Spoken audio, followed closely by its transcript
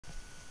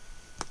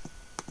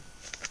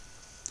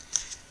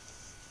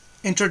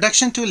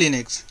Introduction to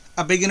Linux,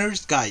 a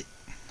beginner's guide.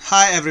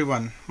 Hi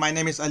everyone, my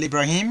name is Ali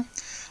Ibrahim.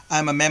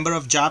 I'm a member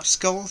of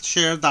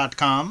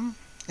JobSkillShare.com.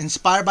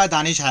 Inspired by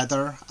Danish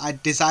Heather, I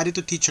decided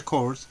to teach a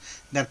course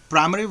that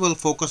primarily will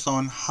focus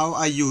on how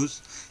I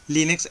use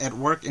Linux at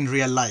work in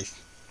real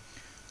life.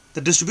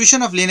 The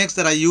distribution of Linux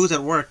that I use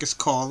at work is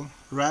called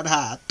Red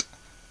Hat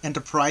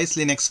Enterprise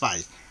Linux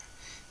 5.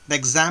 The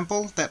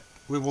example that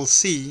we will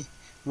see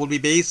will be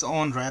based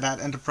on Red Hat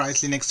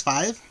Enterprise Linux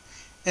 5.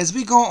 As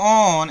we go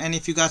on, and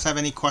if you guys have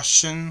any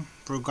question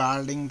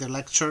regarding the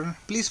lecture,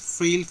 please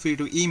feel free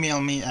to email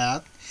me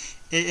at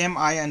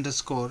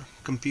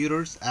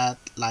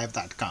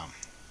ami_computers@live.com.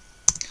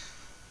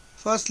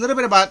 First, a little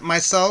bit about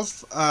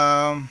myself.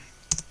 I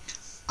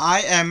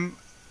am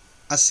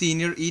a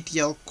senior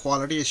ETL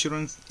quality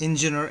assurance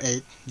engineer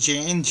at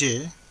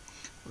J&J,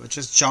 which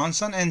is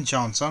Johnson &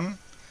 Johnson.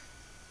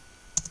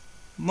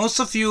 Most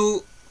of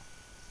you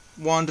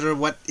wonder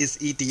what is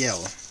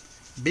ETL.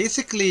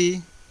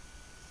 Basically,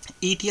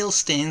 ETL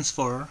stands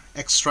for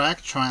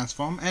extract,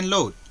 transform, and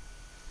load.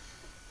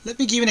 Let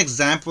me give you an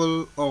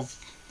example of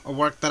a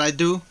work that I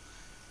do.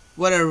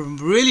 What I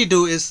really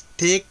do is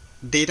take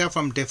data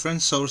from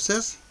different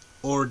sources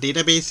or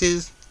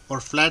databases or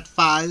flat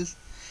files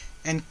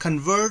and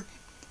convert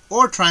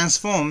or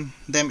transform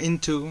them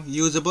into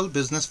usable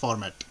business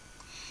format.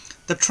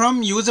 The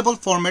term usable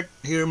format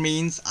here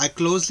means I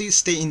closely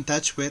stay in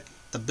touch with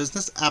the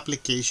business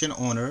application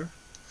owner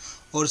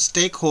or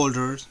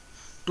stakeholders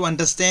to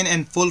understand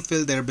and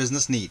fulfill their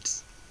business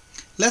needs.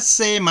 Let's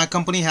say my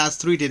company has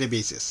 3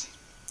 databases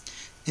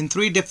in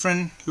 3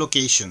 different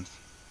locations: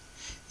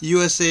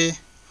 USA,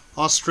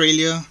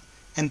 Australia,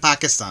 and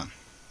Pakistan.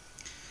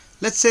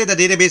 Let's say the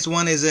database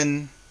 1 is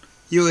in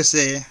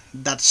USA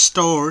that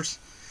stores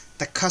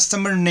the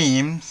customer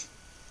names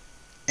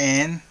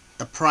and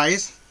the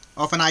price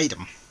of an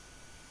item.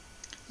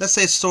 Let's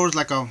say it stores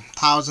like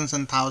thousands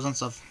and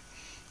thousands of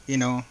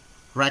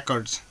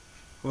records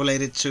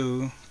related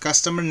to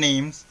customer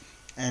names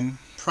and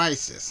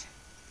prices.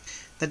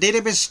 The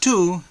database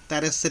 2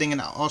 that is sitting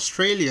in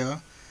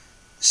Australia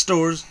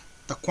stores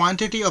the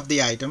quantity of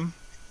the item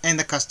and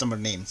the customer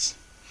names.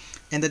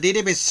 And the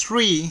database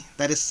 3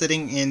 that is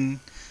sitting in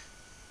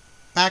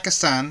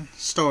Pakistan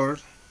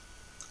stores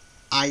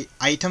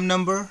item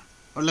number,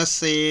 or let's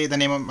say the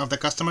name of the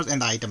customers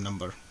and the item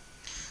number.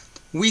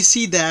 We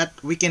see that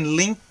we can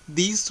link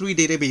these 3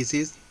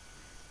 databases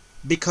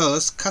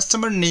because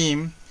customer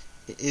name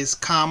is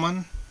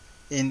common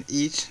in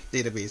each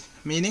database,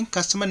 meaning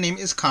customer name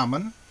is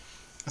common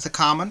as a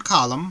common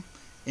column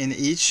in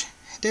each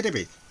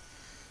database.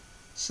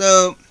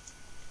 So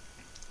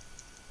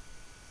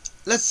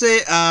let's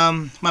say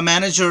my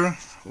manager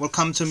will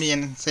come to me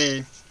and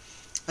say,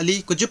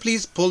 Ali, could you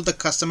please pull the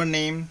customer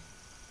name,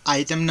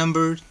 item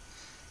numbers,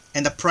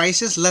 and the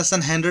prices less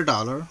than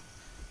 $100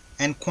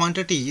 and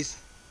quantities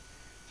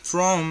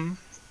from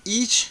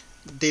each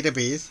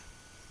database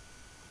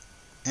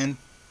and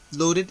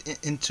load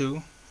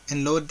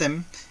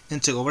them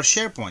into our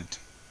SharePoint.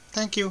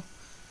 Thank you.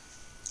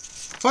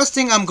 First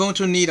thing I'm going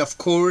to need, of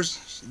course,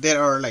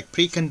 there are like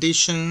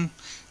preconditions,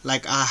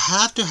 like I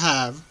have to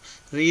have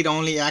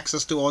read-only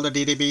access to all the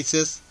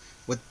databases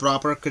with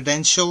proper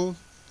credentials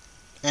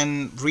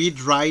and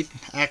read-write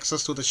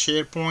access to the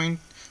SharePoint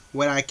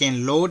where I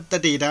can load the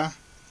data.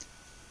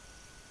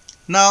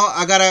 Now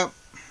I gotta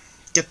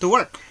get to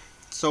work.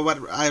 So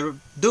what I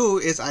do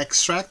is I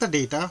extract the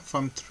data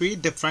from 3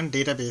 different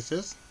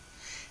databases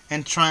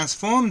and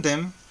transform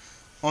them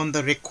on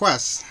the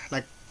request,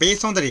 like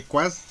based on the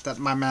request that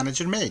my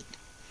manager made.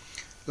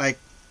 Like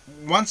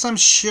once I'm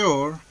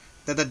sure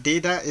that the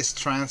data is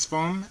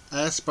transformed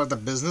as per the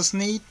business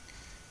need,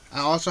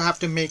 I also have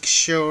to make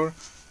sure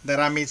that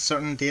I meet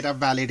certain data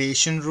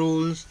validation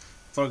rules.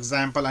 For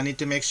example, I need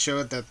to make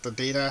sure that the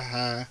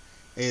data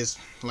is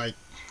like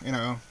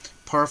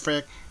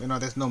perfect,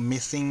 there's no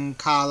missing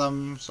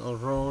columns or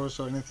rows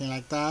or anything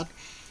like that.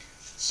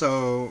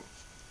 So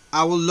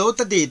I will load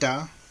the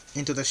data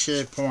into the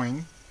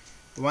SharePoint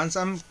once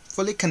I'm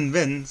fully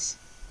convinced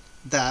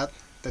that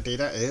the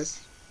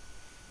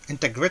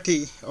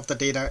integrity of the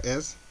data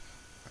is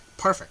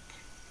perfect.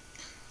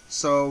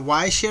 So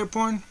why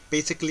SharePoint?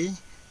 Basically,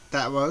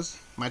 that was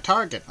my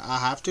target. I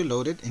have to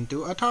load it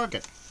into a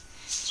target.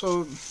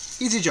 So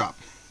easy job.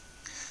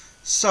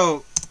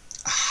 So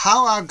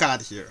how I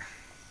got here?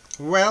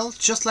 Well,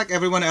 just like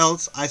everyone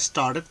else, I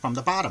started from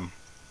the bottom.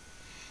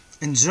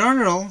 In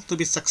general, to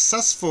be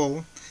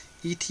successful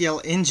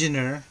ETL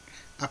engineer,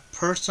 a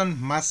person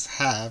must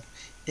have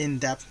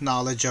in-depth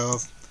knowledge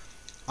of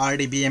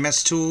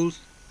RDBMS tools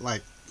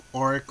like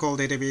Oracle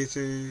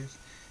databases,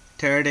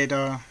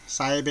 Teradata,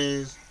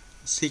 Sybase,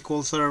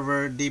 SQL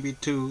Server,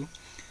 DB2.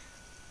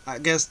 I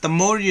guess the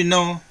more you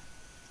know,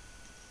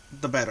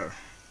 the better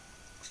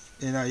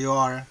you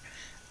are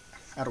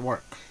at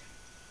work.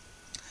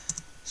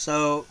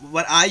 So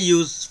what I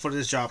used for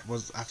this job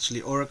was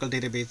actually Oracle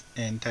database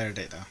and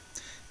Teradata.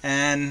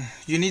 And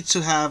you need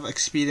to have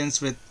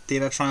experience with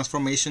data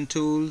transformation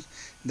tools.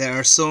 There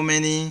are so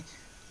many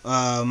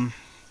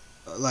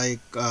like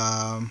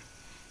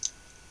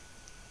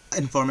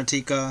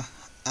Informatica,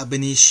 Ab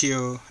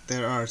initio.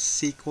 There are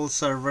SQL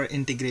Server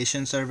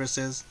integration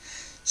services,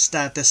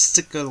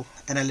 statistical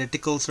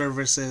analytical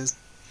services,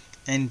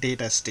 and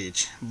data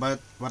stage. But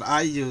what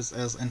I use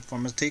is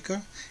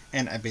Informatica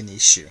and Ab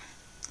initio.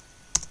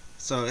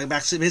 So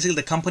basically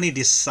the company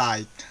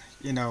decide,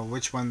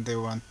 which one they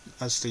want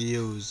us to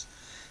use,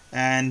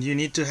 and you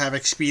need to have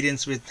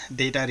experience with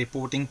data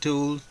reporting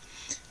tools.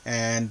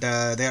 And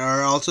there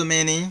are also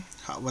many.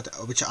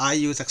 Which I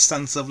use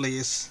extensively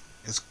is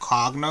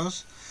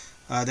Cognos.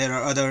 There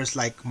are others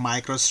like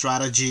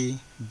MicroStrategy,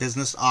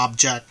 Business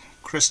Object,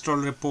 Crystal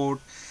Report,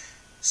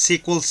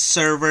 SQL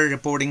Server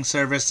reporting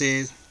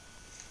services,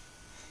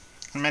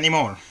 and many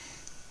more.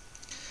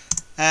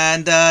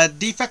 And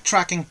defect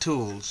tracking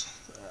tools.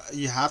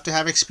 You have to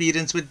have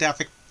experience with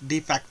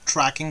defect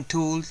tracking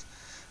tools,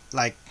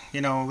 like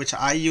which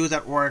I use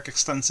at work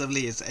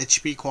extensively is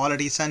HP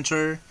Quality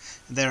Center.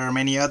 There are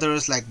many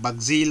others like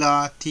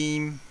Bugzilla,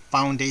 Team,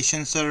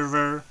 Foundation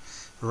Server,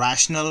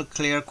 Rational,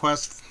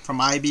 ClearQuest from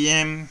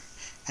IBM,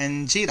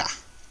 and Jira.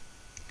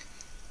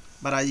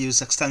 But I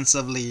use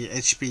extensively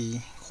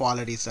HP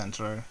Quality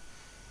Center.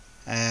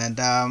 And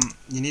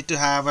you need to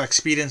have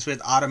experience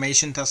with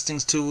automation testing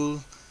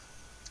tool,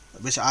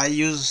 which I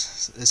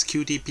use is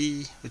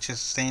QTP, which is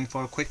stands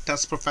for Quick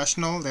Test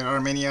Professional. There are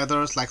many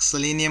others like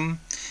Selenium,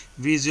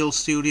 Visual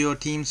Studio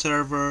Team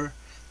Server,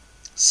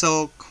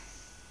 Silk,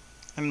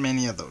 and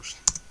many others.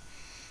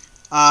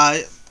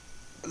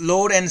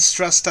 Load and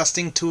stress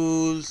testing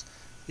tools.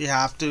 You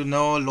have to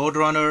know Load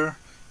Runner.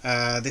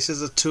 This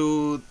is a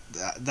tool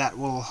that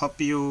will help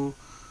you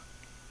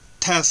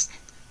test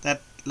that.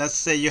 Let's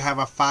say you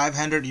have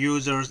 500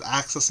 users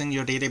accessing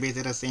your database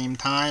at the same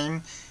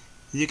time.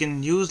 You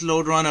can use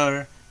Load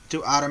Runner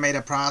to automate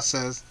a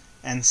process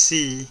and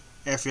see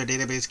if your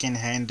database can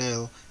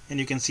handle, and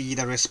you can see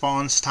the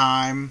response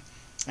time.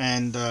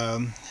 And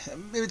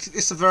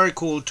it's a very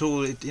cool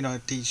tool. It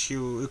teach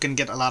you can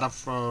get a lot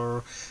of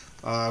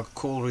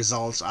cool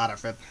results out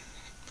of it,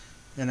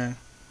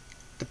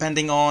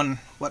 depending on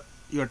what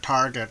your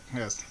target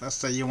is. Let's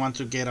say you want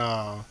to get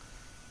a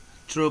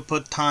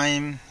throughput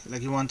time,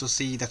 like you want to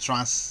see the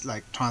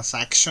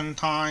transaction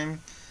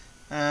time,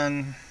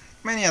 and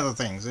many other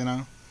things.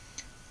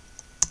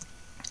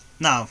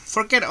 Now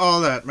forget all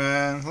that,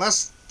 man.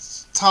 Let's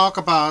talk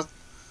about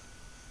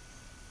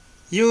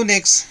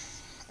Linux,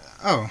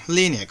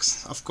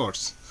 of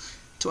course.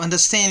 To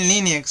understand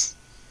Linux,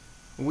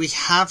 we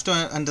have to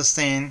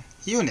understand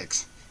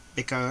Unix,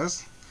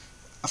 because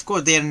of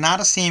course they are not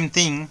the same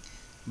thing,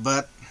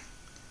 but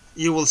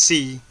you will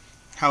see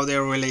how they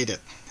are related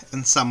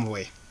in some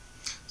way.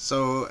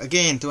 So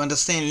again, to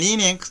understand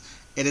Linux,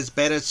 it is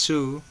better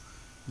to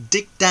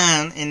dig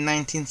down in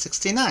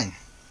 1969.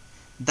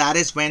 That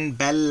is when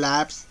Bell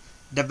Labs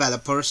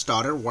developers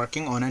started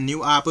working on a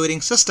new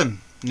operating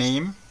system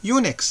named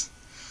Unix.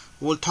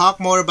 We'll talk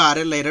more about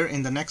it later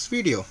in the next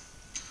video.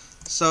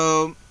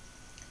 So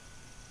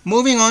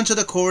moving on to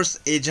the course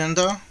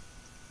agenda.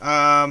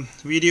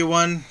 Video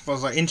 1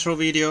 was an intro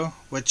video,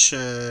 which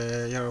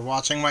you're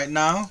watching right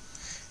now.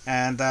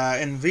 And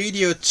in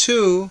video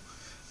 2,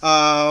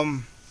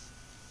 I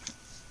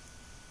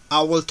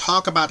will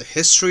talk about the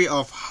history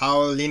of how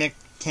Linux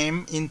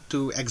came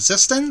into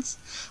existence.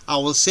 I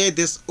will say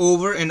this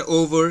over and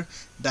over,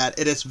 that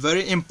it is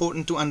very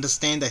important to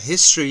understand the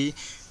history,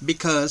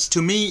 because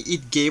to me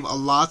it gave a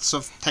lots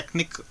of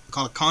technical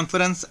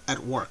confidence at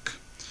work.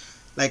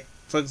 Like,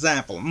 for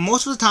example,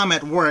 most of the time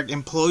at work,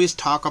 employees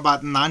talk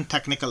about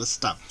non-technical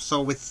stuff.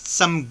 So with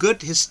some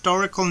good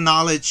historical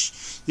knowledge,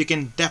 you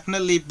can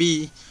definitely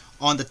be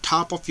on the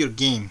top of your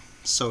game.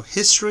 So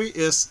history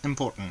is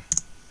important.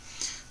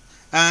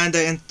 And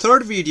in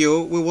third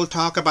video, we will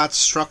talk about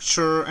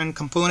structure and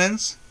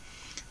components.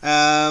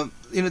 There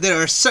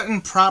are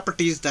certain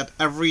properties that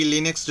every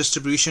Linux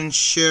distribution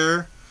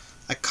share,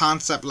 a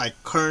concept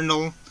like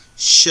kernel,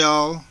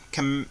 shell,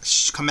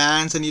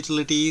 commands and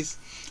utilities,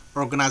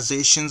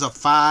 organizations of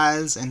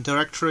files and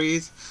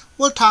directories.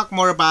 We'll talk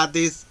more about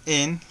this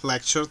in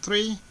lecture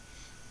 3,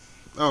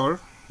 or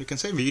you can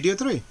say video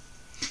 3.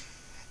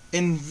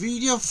 In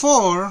video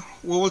 4,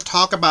 we will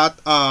talk about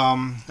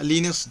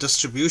Linux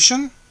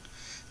distribution.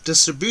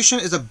 Distribution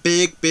is a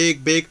big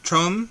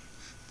term.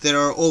 There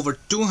are over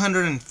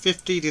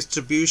 250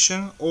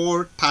 distribution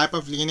or type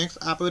of Linux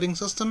operating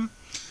system.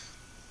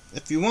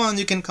 If you want,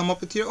 you can come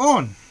up with your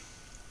own.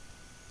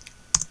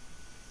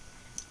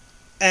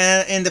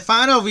 And in the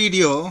final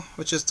video,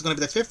 which is going to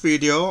be the 5th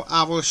video,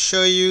 I will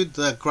show you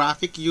the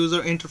graphic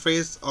user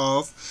interface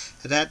of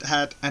Red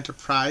Hat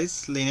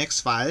Enterprise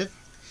Linux 5.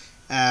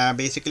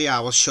 Basically, I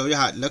will show you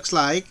how it looks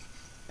like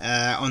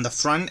on the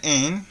front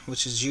end,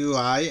 which is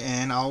UI,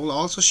 and I will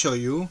also show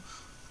you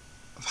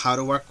how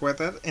to work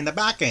with it in the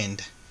back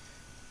end.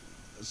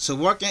 So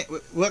work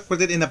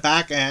with it in the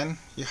back end,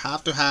 you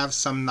have to have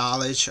some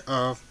knowledge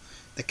of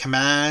the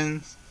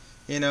commands,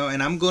 and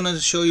I'm going to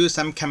show you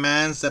some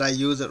commands that I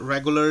use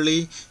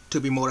regularly to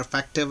be more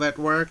effective at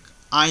work.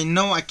 I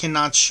know I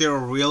cannot share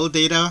real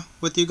data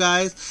with you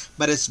guys,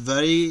 but it's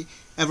very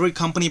every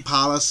company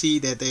policy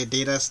that their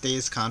data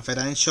stays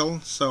confidential.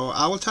 So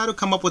I will try to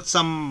come up with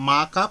some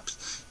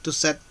markups to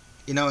set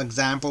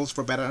examples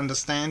for better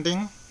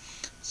understanding.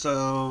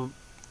 So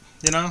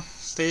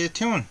stay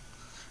tuned.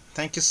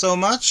 Thank you so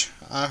much.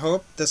 I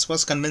hope this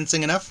was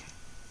convincing enough.